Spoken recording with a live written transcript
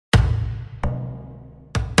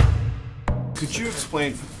Could you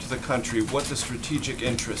explain to the country what the strategic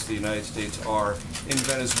interests of the United States are in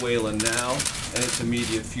Venezuela now and its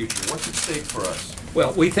immediate future? What's at stake for us?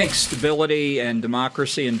 Well, we think stability and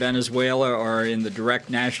democracy in Venezuela are in the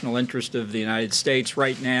direct national interest of the United States.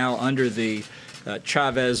 Right now, under the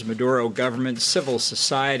Chavez-Maduro government, civil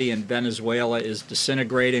society in Venezuela is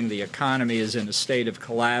disintegrating. The economy is in a state of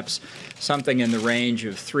collapse. Something in the range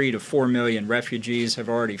of 3 to 4 million refugees have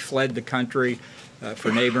already fled the country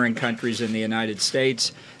for neighboring countries in the United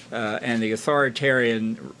States. And the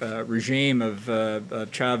authoritarian regime of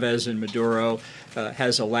Chavez and Maduro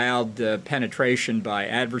has allowed penetration by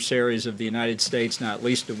adversaries of the United States, not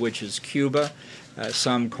least of which is Cuba.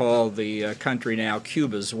 Some call the country now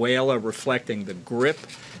Cubazuela, reflecting the grip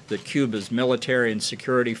that Cuba's military and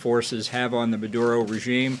security forces have on the Maduro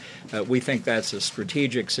regime. We think that's a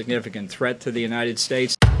strategic, significant threat to the United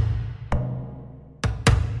States.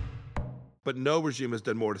 But no regime has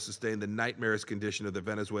done more to sustain the nightmarish condition of the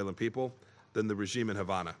Venezuelan people than the regime in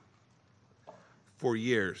Havana. For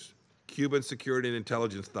years, Cuban security and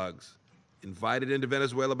intelligence thugs, invited into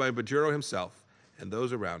Venezuela by Maduro himself and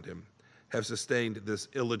those around him, have sustained this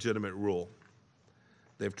illegitimate rule.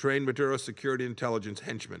 They've trained Maduro's security and intelligence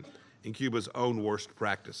henchmen in Cuba's own worst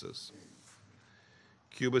practices.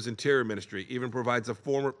 Cuba's Interior Ministry even provides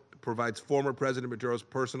former President Maduro's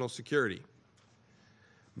personal security.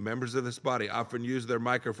 Members of this body often use their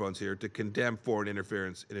microphones here to condemn foreign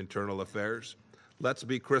interference in internal affairs. Let's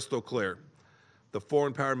be crystal clear. The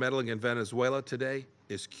foreign power meddling in Venezuela today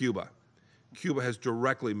is Cuba. Cuba has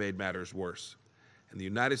directly made matters worse. And the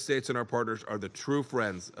United States and our partners are the true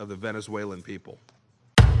friends of the Venezuelan people.